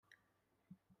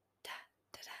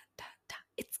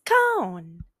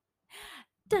corn.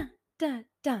 Dun, dun,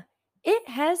 dun. It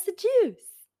has the juice.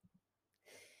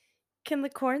 Can the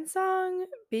corn song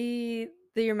be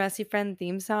the Your Messy Friend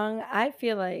theme song? I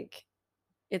feel like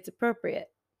it's appropriate.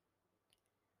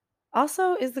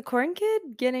 Also, is the Corn Kid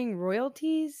getting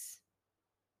royalties?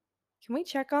 Can we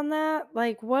check on that?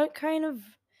 Like, what kind of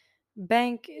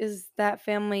bank is that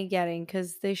family getting?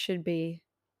 Because they should be.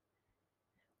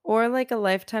 Or like a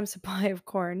lifetime supply of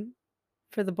corn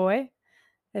for the boy.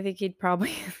 I think he'd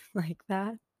probably like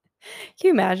that. Can you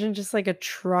imagine just like a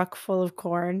truck full of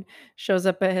corn shows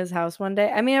up at his house one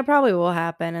day? I mean, it probably will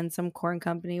happen and some corn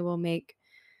company will make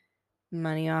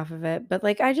money off of it. But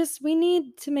like, we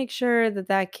need to make sure that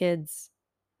that kid's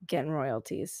getting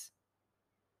royalties,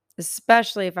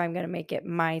 especially if I'm going to make it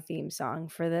my theme song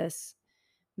for this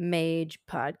Mage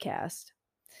podcast.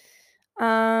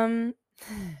 Um,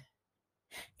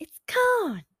 it's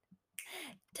corn.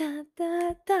 Da,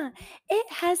 da, da.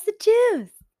 It has the juice.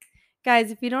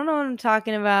 Guys, if you don't know what I'm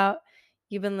talking about,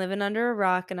 you've been living under a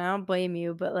rock and I don't blame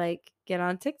you, but like get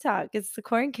on TikTok. It's the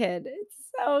Corn Kid. It's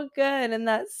so good. And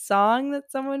that song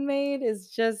that someone made is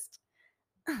just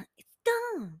it's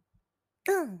done.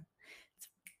 It's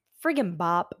friggin'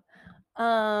 bop.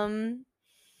 Um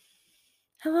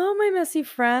Hello, my messy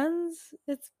friends.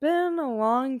 It's been a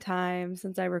long time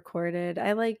since I recorded.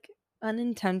 I like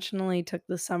unintentionally took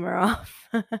the summer off.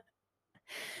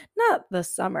 Not the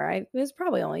summer. It's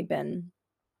probably only been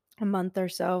a month or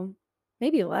so,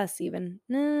 maybe less even.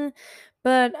 Nah.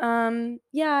 But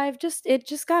yeah, it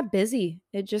just got busy.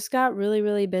 It just got really,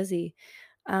 really busy.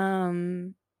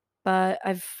 Um, but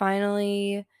I've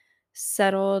finally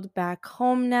settled back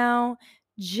home now,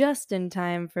 just in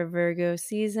time for Virgo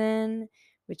season,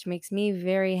 which makes me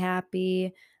very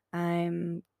happy.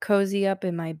 I'm cozy up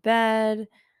in my bed.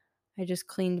 I just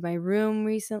cleaned my room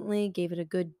recently, gave it a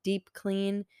good deep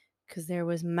clean because there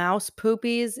was mouse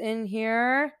poopies in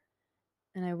here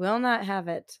and I will not have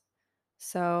it.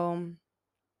 So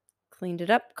cleaned it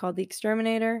up, called the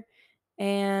exterminator,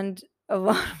 and a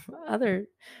lot of other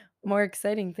more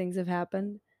exciting things have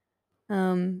happened.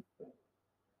 Um,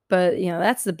 but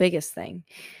that's the biggest thing.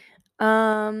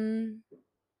 Um,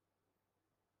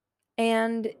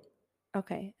 and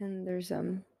okay, and there's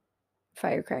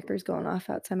firecrackers going off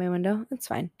outside my window. That's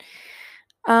fine.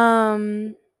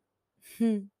 Um,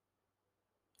 hmm.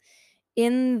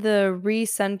 In the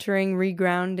recentering,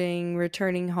 regrounding,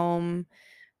 returning home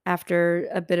after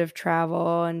a bit of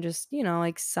travel and just,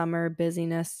 like summer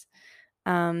busyness.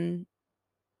 Um,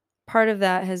 Part of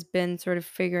that has been sort of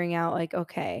figuring out like,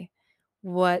 okay,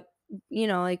 what,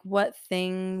 like what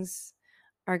things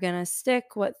are going to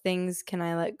stick, what things can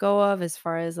I let go of as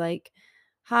far as like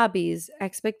hobbies,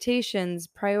 expectations,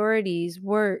 priorities,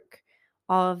 work,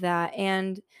 all of that.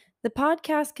 And the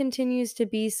podcast continues to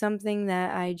be something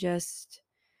that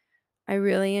I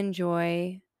really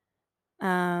enjoy.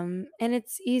 And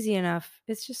it's easy enough.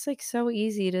 It's just like so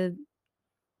easy to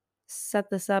set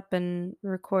this up and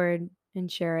record and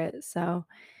share it. So,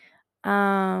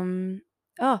 um,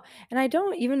 oh, and I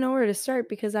don't even know where to start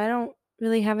because I don't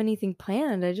really have anything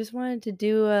planned. I just wanted to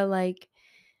do a like,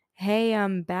 hey,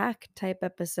 I'm back type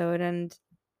episode. And,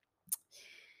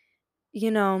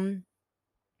 you know,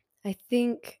 I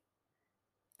think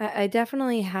I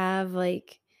definitely have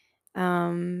like,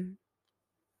 um,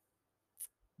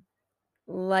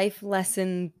 life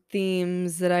lesson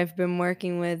themes that I've been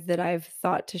working with that I've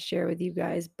thought to share with you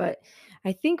guys. But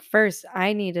I think first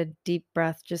I need a deep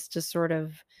breath just to sort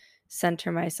of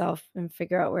center myself and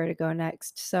figure out where to go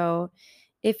next. So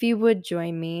if you would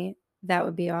join me, that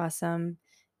would be awesome.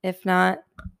 If not,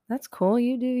 that's cool.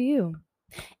 You do you.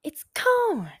 It's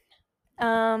corn.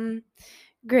 Um,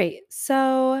 Great.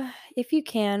 So if you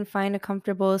can find a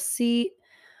comfortable seat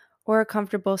or a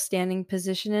comfortable standing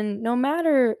position. And no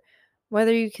matter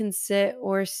whether you can sit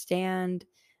or stand,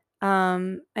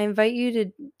 I invite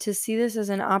you to see this as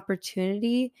an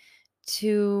opportunity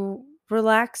to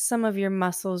relax some of your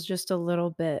muscles just a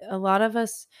little bit. A lot of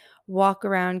us walk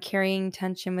around carrying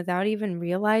tension without even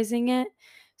realizing it.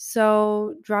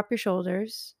 So drop your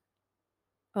shoulders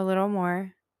a little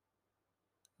more.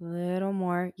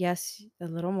 Yes, a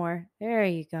little more. There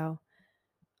you go.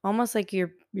 Almost like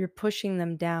you're pushing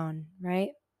them down,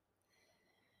 right?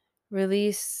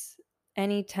 Release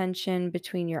any tension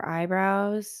between your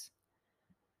eyebrows,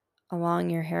 along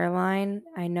your hairline.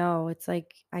 I know it's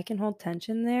like I can hold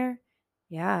tension there.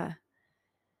 Yeah.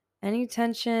 Any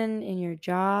tension in your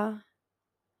jaw,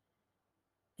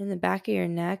 in the back of your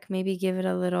neck, maybe give it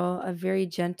a very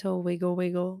gentle wiggle,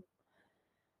 wiggle,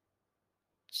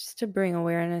 just to bring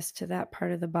awareness to that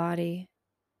part of the body.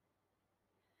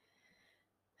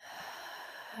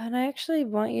 And I actually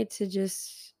want you to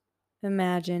just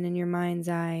imagine in your mind's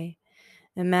eye,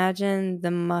 imagine the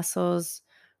muscles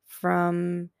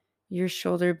from your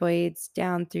shoulder blades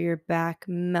down through your back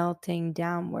melting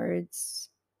downwards,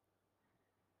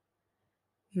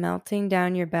 melting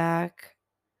down your back,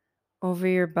 over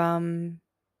your bum,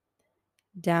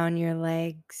 down your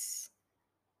legs,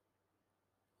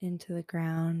 into the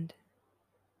ground.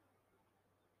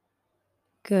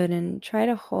 Good. And try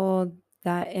to hold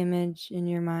that image in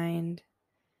your mind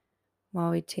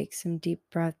while we take some deep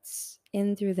breaths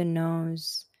in through the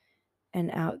nose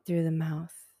and out through the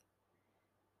mouth.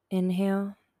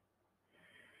 Inhale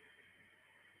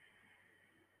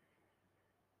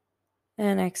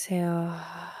and exhale.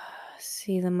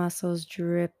 See the muscles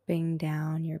dripping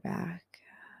down your back.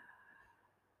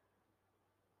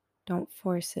 Don't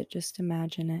force it, just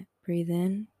imagine it. Breathe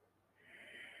in.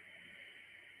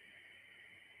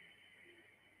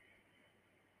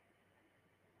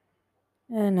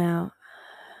 And out.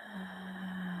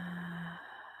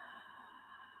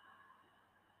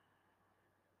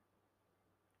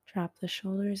 Drop the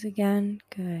shoulders again.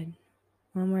 Good.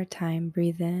 One more time.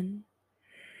 Breathe in.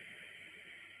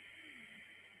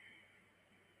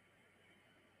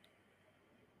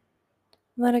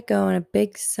 Let it go in a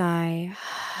big sigh.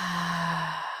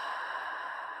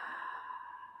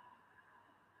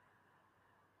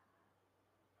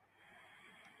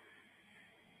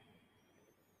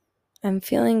 I'm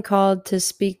feeling called to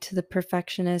speak to the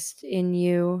perfectionist in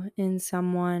you, in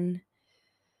someone.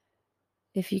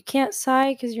 If you can't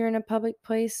sigh because you're in a public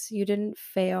place, you didn't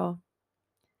fail.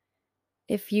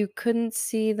 If you couldn't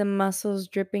see the muscles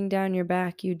dripping down your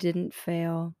back, you didn't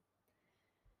fail.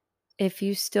 If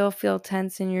you still feel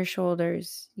tense in your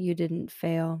shoulders, you didn't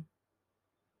fail.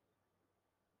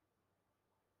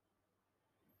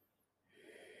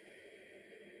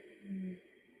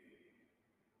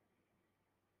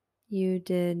 You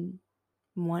did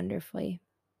wonderfully.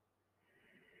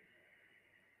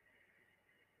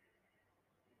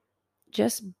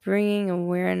 Just bringing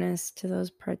awareness to those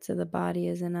parts of the body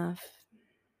is enough.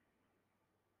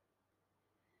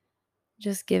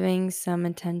 Just giving some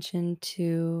attention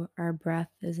to our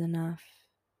breath is enough.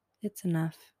 It's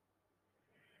enough.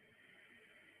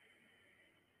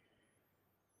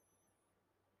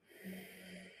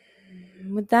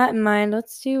 With that in mind,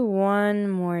 let's do one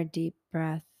more deep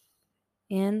breath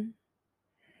in.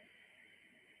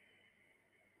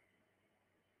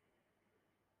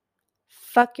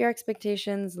 Fuck your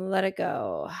expectations, let it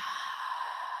go.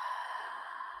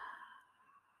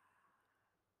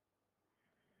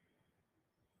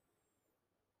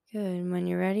 Good. And when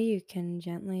you're ready, you can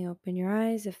gently open your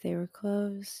eyes if they were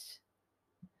closed.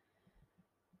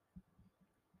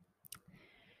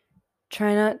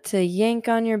 Try not to yank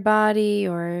on your body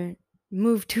or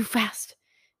move too fast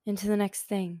into the next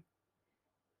thing.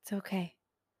 It's okay.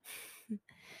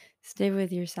 Stay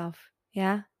with yourself.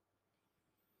 Yeah?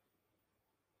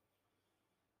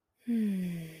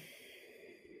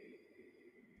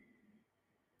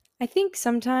 I think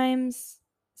sometimes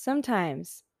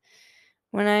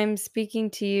when I'm speaking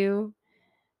to you,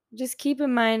 just keep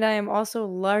in mind I am also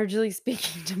largely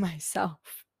speaking to myself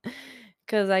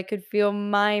because I could feel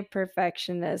my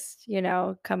perfectionist,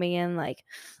 coming in like,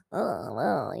 oh,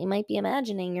 well, you might be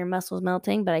imagining your muscles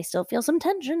melting, but I still feel some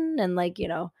tension. And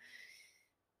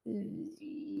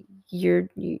you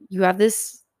have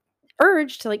this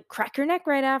urge to like crack your neck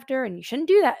right after, and you shouldn't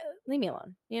do that. Leave me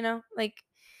alone, like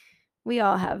we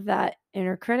all have that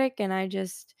inner critic. And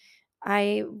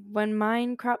when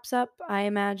mine crops up, I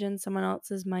imagine someone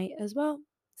else's might as well.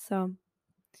 So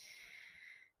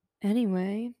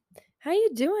anyway, how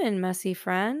you doing, messy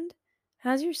friend?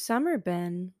 How's your summer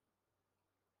been?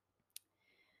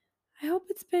 I hope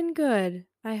it's been good.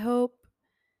 I hope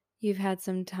you've had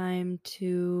some time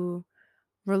to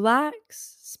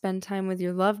relax, spend time with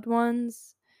your loved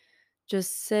ones,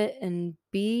 just sit and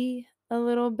be a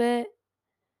little bit,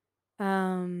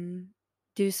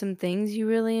 do some things you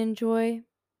really enjoy.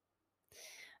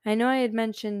 I know I had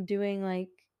mentioned doing like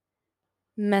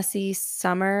messy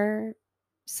summer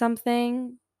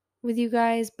something with you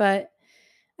guys, but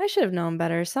I should have known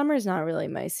better. Summer's not really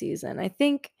my season. I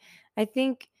think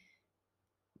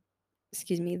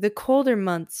excuse me, the colder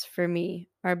months for me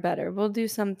are better. We'll do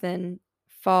something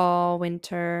fall,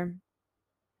 winter,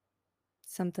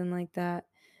 something like that.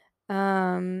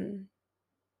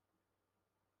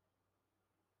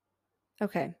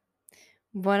 Okay.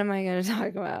 What am I going to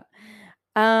talk about?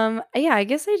 Yeah, I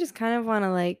guess I just kind of want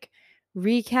to like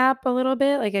recap a little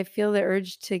bit. Like I feel the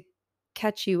urge to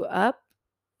catch you up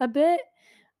a bit.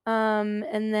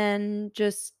 And then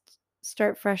just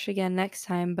start fresh again next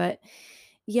time. But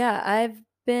yeah, I've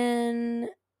been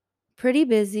pretty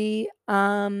busy,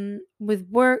 with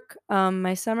work.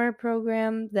 My summer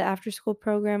program, the after school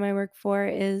program I work for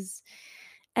is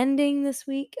ending this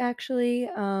week actually.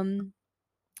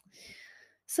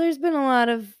 So there's been a lot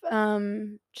of,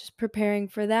 just preparing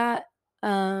for that.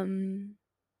 Um,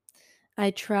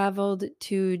 I traveled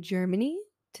to Germany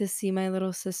to see my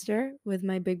little sister with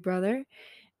my big brother,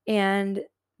 and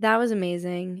that was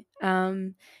amazing.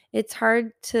 It's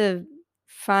hard to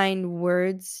find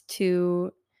words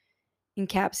to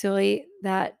encapsulate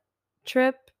that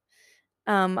trip,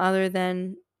 other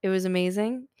than it was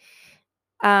amazing.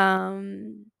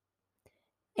 Um,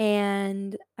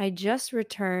 and I just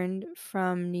returned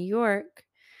from New York.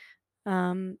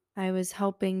 I was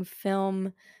helping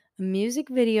film a music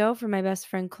video for my best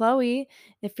friend Chloe.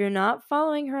 If you're not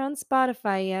following her on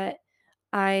Spotify yet,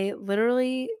 I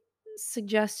literally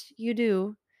suggest you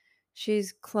do.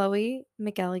 She's Chloe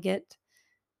McElligott,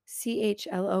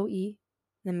 Chloe.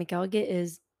 Then McElligott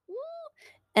is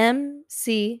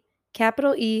MC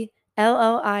capital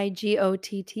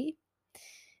ELLIGOTT.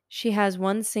 She has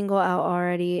one single out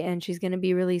already, and she's gonna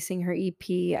be releasing her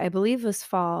EP, I believe this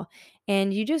fall,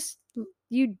 and you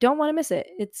don't wanna miss it.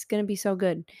 It's gonna be so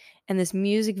good, and this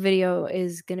music video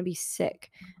is gonna be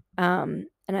sick. And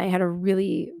I had a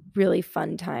really, really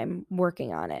fun time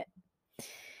working on it.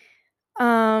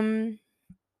 Um,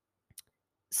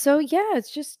 so yeah,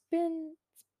 it's been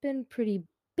pretty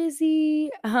busy.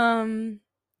 I've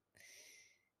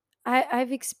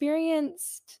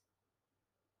experienced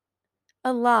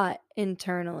a lot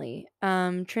internally.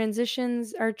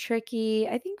 Transitions are tricky,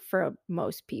 I think, for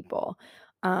most people.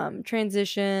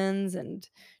 Transitions and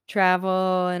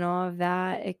travel and all of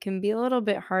that, it can be a little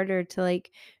bit harder to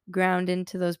like ground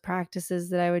into those practices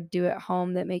that I would do at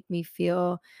home that make me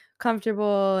feel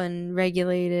comfortable and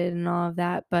regulated and all of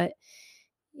that. But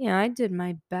yeah, I did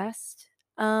my best.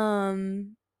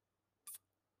 Um,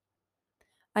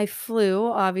 I flew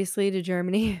obviously to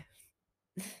Germany.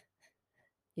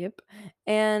 Yep.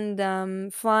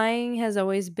 And, flying has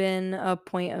always been a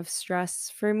point of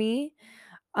stress for me.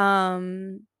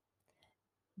 Um,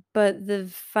 but the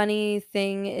funny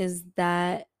thing is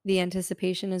that the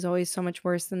anticipation is always so much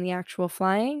worse than the actual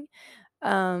flying.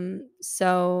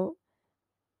 So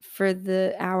for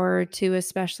the hour or 2,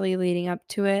 especially leading up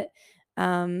to it,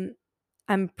 um,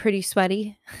 I'm pretty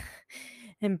sweaty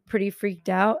and pretty freaked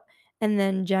out. And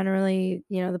then generally,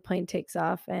 the plane takes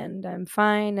off and I'm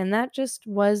fine. And that just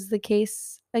was the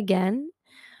case again.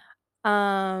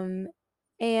 Um,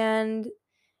 and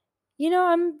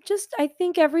I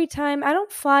think every time I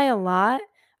don't fly a lot.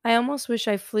 I almost wish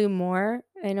I flew more.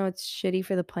 I know it's shitty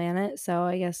for the planet, so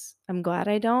I guess I'm glad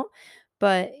I don't.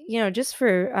 But, just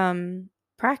for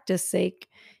practice sake,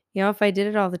 if I did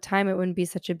it all the time, it wouldn't be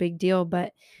such a big deal.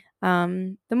 But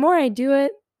the more I do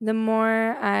it, the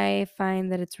more I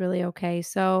find that it's really okay.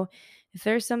 So if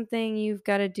there's something you've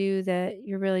got to do that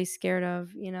you're really scared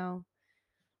of,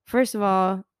 first of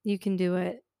all, you can do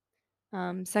it.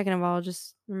 Second of all,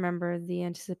 just remember the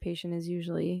anticipation is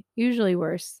usually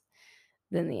worse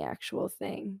than the actual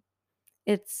thing.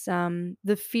 It's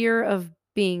the fear of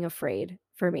being afraid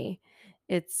for me.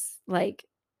 It's like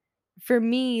for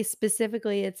me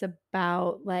specifically, it's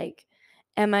about like,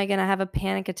 am I gonna have a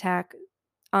panic attack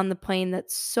on the plane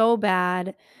that's so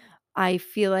bad I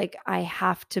feel like I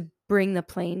have to bring the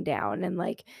plane down and,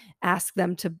 like, ask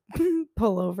them to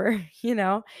pull over,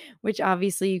 which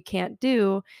obviously you can't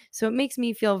do. So it makes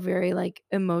me feel very, like,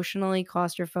 emotionally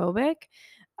claustrophobic.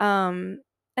 Um,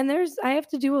 and I have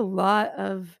to do a lot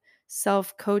of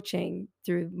self-coaching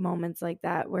through moments like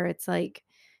that where it's like,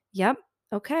 "Yep,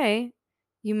 okay,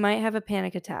 you might have a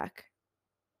panic attack.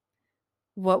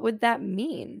 What would that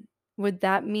mean? Would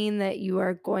that mean that you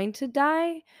are going to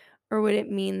die, or would it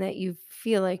mean that you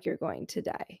feel like you're going to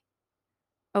die?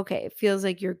 Okay, it feels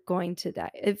like you're going to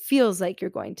die. It feels like you're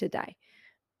going to die.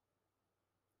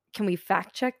 Can we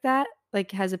fact check that?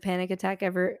 Like, has a panic attack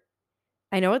ever,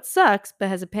 I know it sucks, but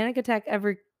has a panic attack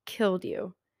ever killed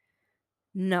you?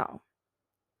 No.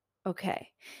 Okay.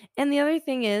 And the other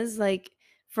thing is, like,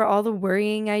 for all the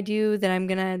worrying I do that I'm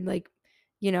gonna, like,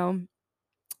 you know,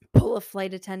 pull a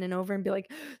flight attendant over and be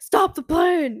like, "Stop the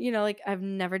plane!" Like, I've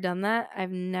never done that.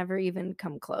 I've never even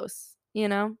come close?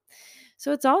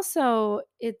 So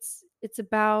it's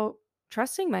about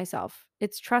trusting myself.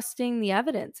 It's trusting the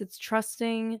evidence. It's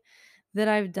trusting that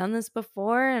I've done this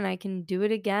before and I can do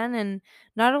it again, and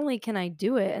not only can I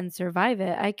do it and survive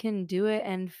it, I can do it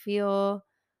and feel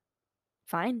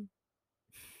fine.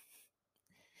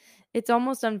 It's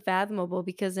almost unfathomable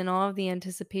because in all of the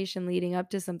anticipation leading up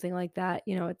to something like that,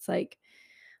 it's like,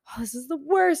 "Oh, this is the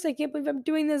worst. I can't believe I'm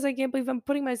doing this. I can't believe I'm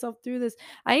putting myself through this."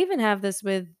 I even have this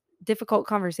with difficult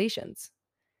conversations.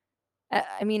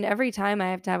 I mean, every time I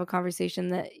have to have a conversation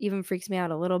that even freaks me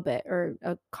out a little bit, or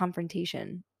a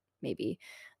confrontation, maybe.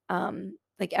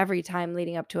 Like every time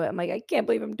leading up to it, I'm like, I can't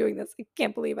believe I'm doing this. I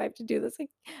can't believe I have to do this. I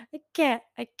can't.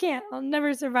 I can't. I'll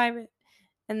never survive it.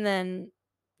 And then,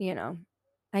 you know,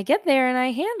 I get there and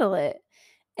I handle it.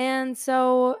 And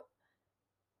so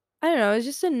I don't know, it's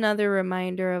just another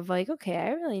reminder of like, okay, I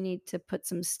really need to put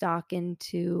some stock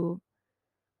into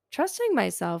trusting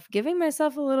myself, giving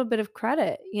myself a little bit of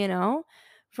credit,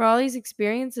 for all these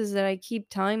experiences that I keep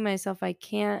telling myself I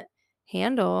can't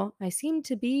handle. I seem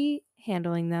to be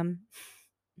handling them,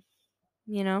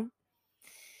 you know?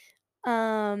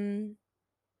 Um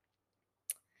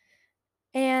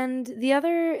and the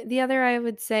other I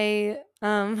would say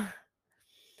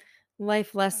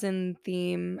life lesson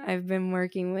theme I've been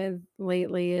working with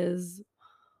lately is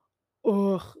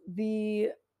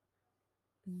the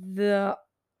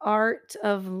art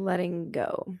of letting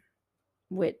go,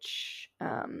 which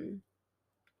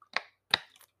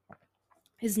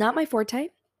is not my forte,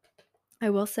 I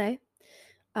will say.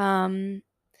 Um,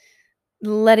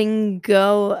 Letting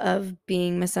go of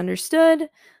being misunderstood,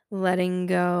 letting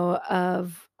go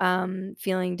of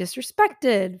feeling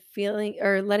disrespected, feeling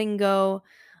or letting go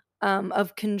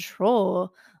of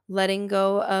control, letting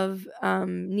go of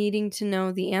needing to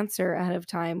know the answer ahead of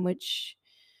time, which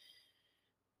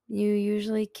you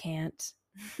usually can't.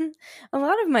 A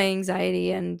lot of my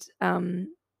anxiety and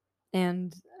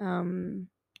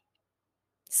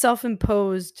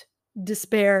self-imposed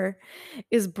despair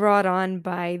is brought on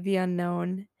by the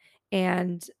unknown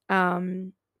and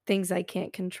things I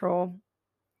can't control.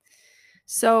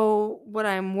 So what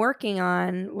I'm working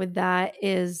on with that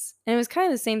is, and it was kind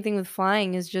of the same thing with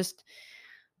flying, is just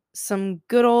some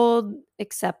good old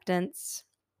acceptance.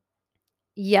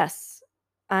 Yes,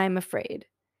 I'm afraid.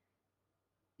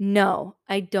 No,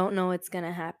 I don't know what's going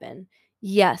to happen.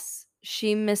 Yes,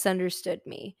 she misunderstood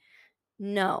me.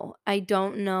 No, I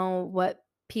don't know what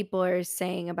people are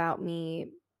saying about me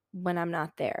when I'm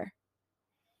not there.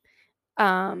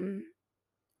 Um,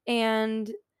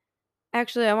 and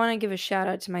actually, I want to give a shout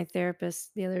out to my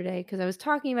therapist the other day because I was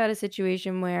talking about a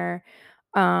situation where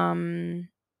um,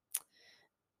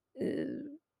 uh,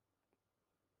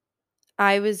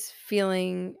 I was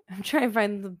feeling, I'm trying to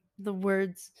find the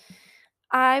words.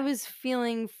 I was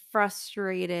feeling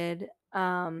frustrated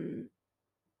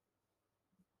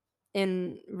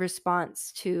in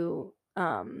response to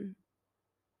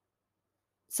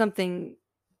something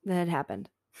that had happened.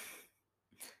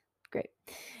 Great.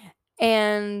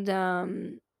 And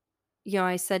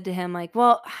I said to him like,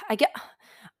 "Well, I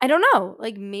don't know.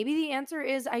 Like maybe the answer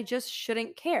is I just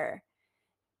shouldn't care."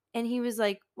 And he was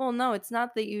like, "Well, no, it's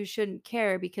not that you shouldn't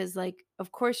care because like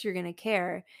of course you're going to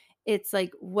care. It's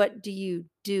like what do you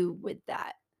do with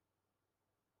that?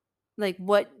 Like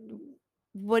what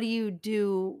do you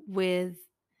do with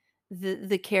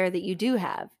the care that you do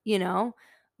have, you know?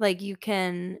 Like you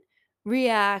can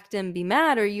react and be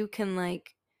mad, or you can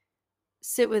like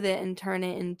sit with it and turn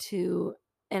it into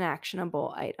an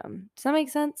actionable item." Does that make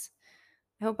sense?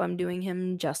 I hope I'm doing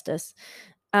him justice.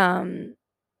 Um,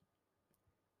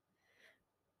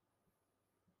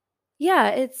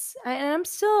 yeah, and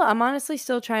I'm honestly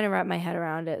still trying to wrap my head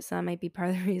around it. So that might be part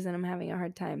of the reason I'm having a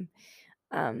hard time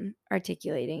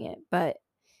articulating it. But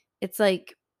it's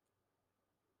like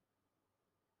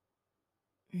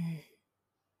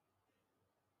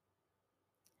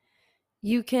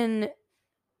you can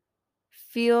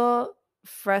feel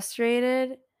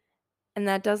frustrated, and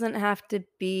that doesn't have to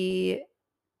be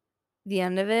the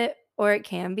end of it, or it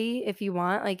can be if you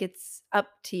want, like, it's up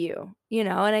to you, and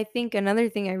I think another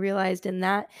thing I realized in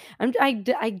that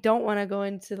I don't wanna go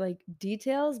into, like,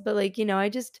 details, but, like, I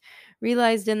just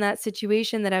realized in that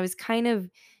situation that I was kind of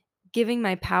giving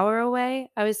my power away.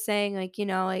 I was saying, like,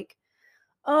 like,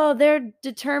 "Oh, they're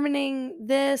determining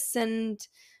this, and,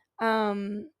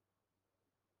 um,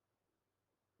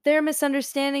 they're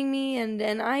misunderstanding me, and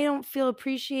I don't feel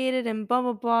appreciated, and blah,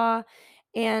 blah, blah,"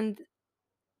 and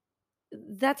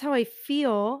that's how I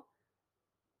feel.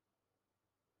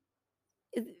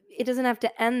 It doesn't have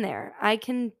to end there. I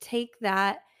can take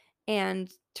that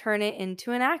and turn it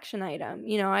into an action item.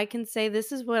 I can say,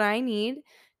 this is what I need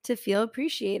to feel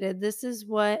appreciated. This is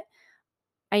what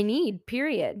I need,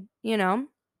 period.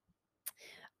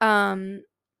 Um,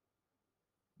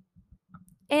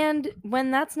 and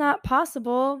when that's not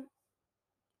possible,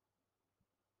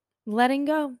 letting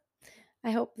go. I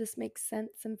hope this makes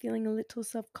sense. I'm feeling a little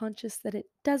self conscious that it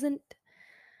doesn't.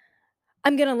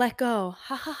 I'm going to let go.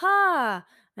 Ha ha ha.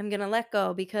 I'm going to let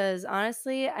go because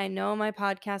honestly, I know my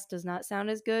podcast does not sound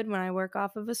as good when I work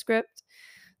off of a script.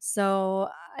 So,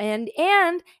 and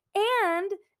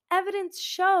evidence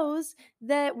shows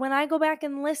that when I go back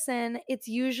and listen, it's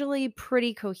usually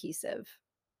pretty cohesive.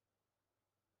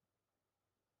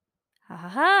 Ha ha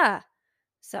ha.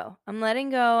 So, I'm letting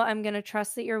go. I'm going to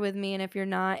trust that you're with me. And if you're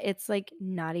not, it's like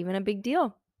not even a big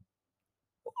deal.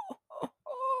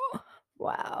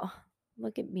 Wow.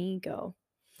 Look at me go.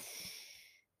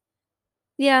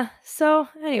 Yeah. So,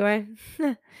 anyway,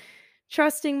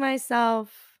 trusting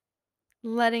myself,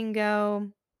 letting go.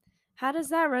 How does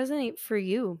that resonate for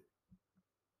you?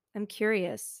 I'm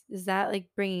curious. Is that like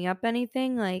bringing up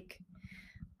anything like,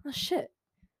 oh shit,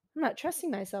 I'm not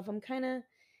trusting myself. I'm kind of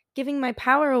giving my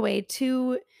power away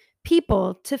to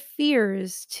people, to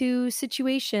fears, to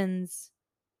situations.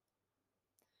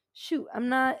 Shoot, I'm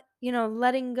not,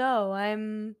 letting go.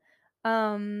 I'm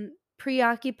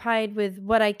preoccupied with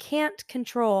what I can't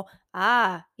control.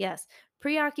 Ah, yes.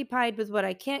 Preoccupied with what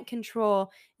I can't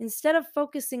control instead of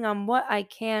focusing on what I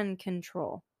can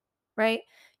control, right?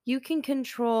 You can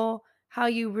control how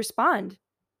you respond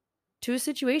to a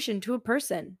situation, to a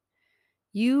person.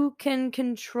 You can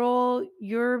control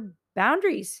your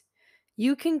boundaries.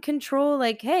 You can control,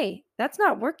 like, hey, that's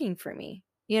not working for me.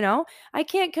 I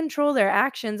can't control their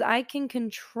actions. I can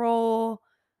control,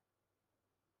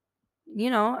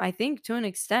 I think to an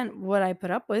extent what I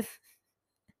put up with,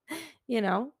 you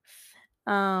know.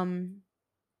 Um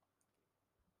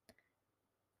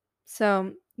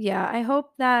so yeah, I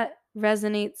hope that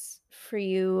resonates for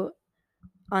you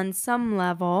on some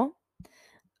level.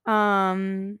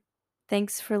 Um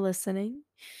Thanks for listening.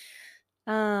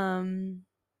 Um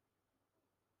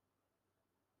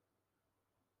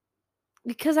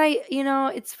Because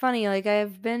it's funny, like,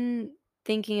 I've been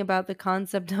thinking about the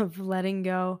concept of letting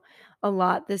go a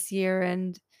lot this year,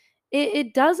 and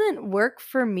it doesn't work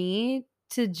for me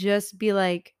to just be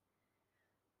like,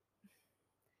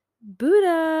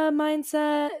 Buddha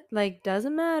mindset, like,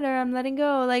 doesn't matter, I'm letting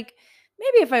go. Like,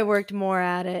 maybe if I worked more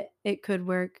at it, it could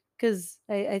work. Because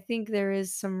I think there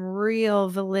is some real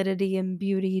validity and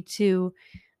beauty to,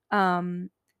 um,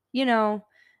 you know,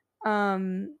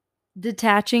 um,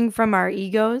 detaching from our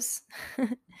egos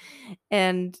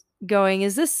and going,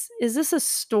 is this a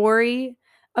story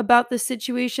about the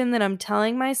situation that I'm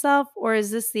telling myself, or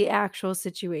is this the actual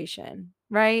situation,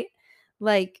 right?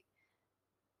 Like,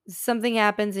 something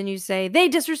happens and you say, they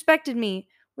disrespected me.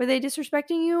 Were they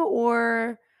disrespecting you,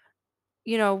 or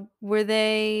were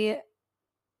they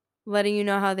letting you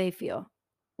know how they feel?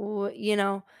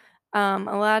 A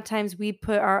lot of times we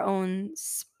put our own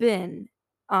spin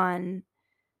on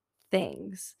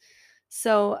things.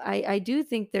 So I do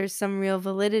think there's some real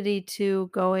validity to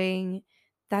going,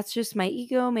 that's just my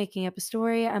ego making up a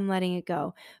story. I'm letting it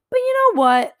go. But you know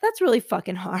what? That's really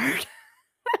fucking hard.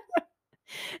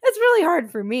 It's really hard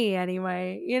for me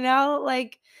anyway,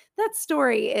 like, that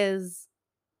story is,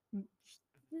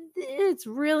 it's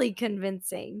really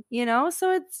convincing,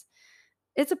 so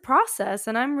it's a process,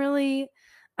 and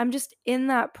I'm just in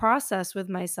that process with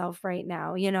myself right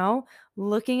now,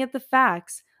 looking at the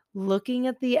facts, looking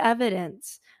at the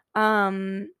evidence,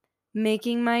 um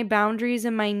making my boundaries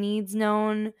and my needs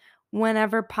known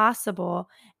whenever possible.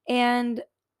 And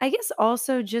I guess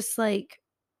also just like,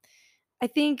 I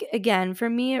think again, for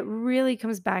me it really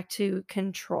comes back to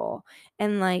control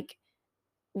and like,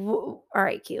 all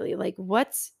right, Keely, like,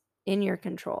 what's in your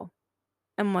control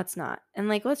and what's not? And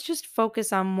like, let's just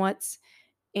focus on what's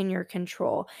in your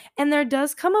control. And there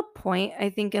does come a point, I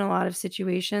think, in a lot of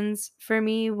situations for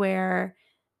me where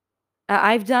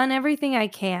I've done everything I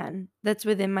can that's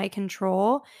within my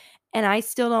control, and I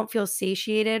still don't feel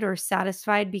satiated or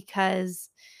satisfied because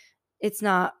it's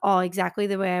not all exactly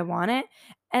the way I want it.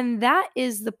 And that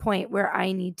is the point where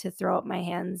I need to throw up my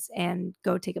hands and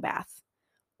go take a bath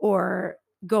or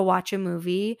go watch a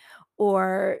movie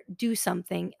or do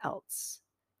something else,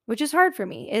 which is hard for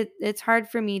me. It's hard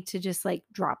for me to just like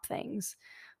drop things.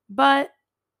 But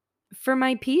for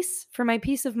my peace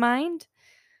of mind,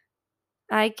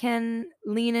 I can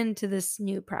lean into this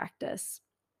new practice.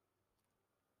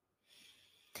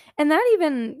 And that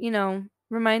even,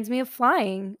 reminds me of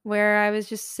flying, where I was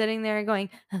just sitting there going,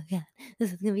 oh God,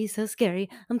 this is going to be so scary.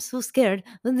 I'm so scared.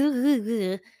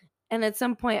 And at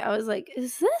some point, I was like,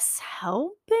 is this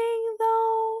helping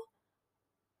though?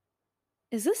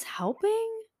 Is this helping?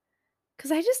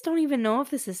 Because I just don't even know if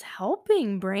this is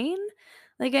helping, brain.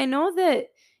 Like, I know that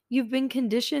you've been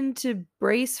conditioned to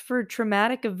brace for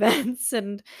traumatic events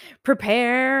and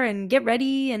prepare and get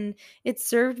ready, and it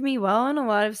served me well in a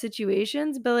lot of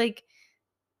situations. But, like,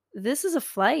 this is a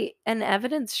flight and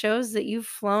evidence shows that you've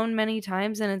flown many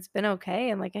times and it's been okay.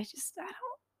 And like, I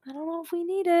don't know if we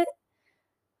need it.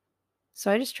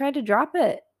 So I just tried to drop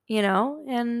it,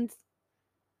 and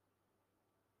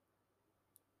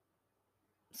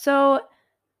so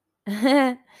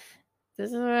this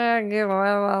is where I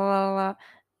get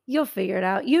you'll figure it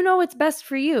out. You know what's best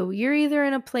for you. You're either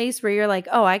in a place where you're like,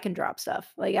 "Oh, I can drop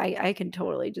stuff. Like I can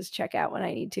totally just check out when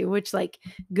I need to," which like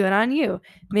good on you.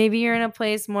 Maybe you're in a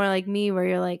place more like me where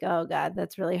you're like, "Oh god,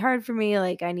 that's really hard for me.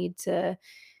 Like I need to,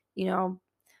 you know,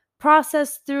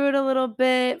 process through it a little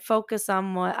bit, focus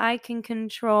on what I can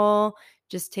control,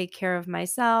 just take care of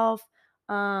myself."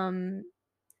 Um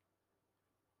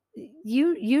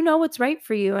you know what's right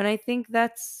for you, and I think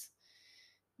that's,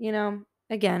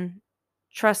 again,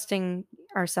 trusting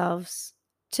ourselves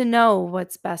to know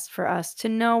what's best for us, to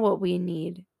know what we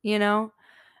need, to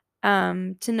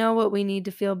know what we need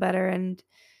to feel better, and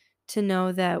to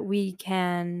know that we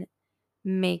can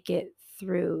make it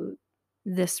through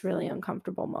this really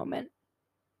uncomfortable moment.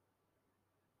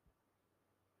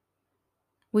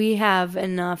 We have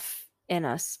enough in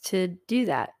us to do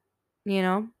that, you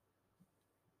know?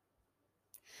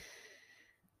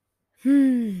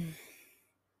 Hmm.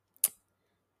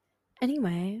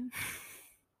 Anyway, I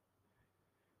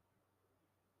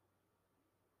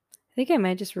think I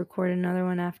might just record another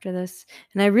one after this,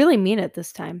 and I really mean it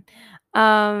this time.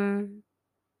 Um,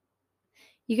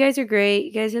 you guys are great.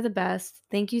 You guys are the best.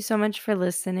 Thank you so much for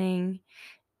listening,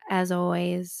 as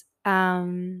always.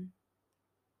 Yeah,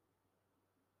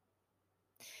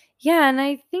 and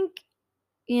I think,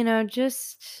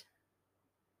 just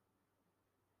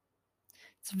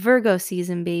it's Virgo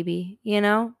season, baby.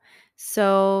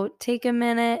 So take a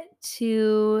minute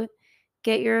to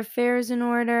get your affairs in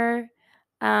order,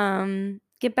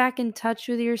 get back in touch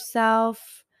with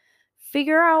yourself,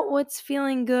 figure out what's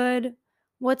feeling good,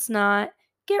 what's not,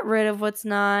 get rid of what's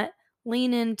not,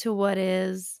 lean into what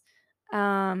is,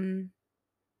 um,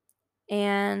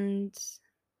 and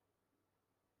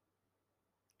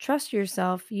trust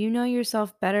yourself. You know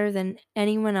yourself better than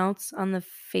anyone else on the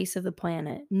face of the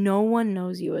planet. No one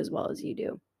knows you as well as you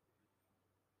do.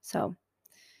 So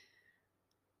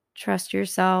trust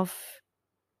yourself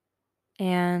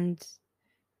and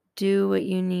do what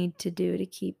you need to do to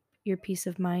keep your peace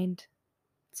of mind.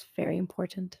 It's very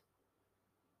important.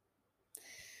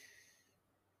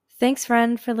 Thanks,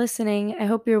 friend, for listening. I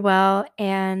hope you're well,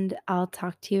 and I'll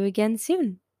talk to you again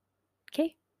soon.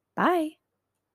 Okay, bye.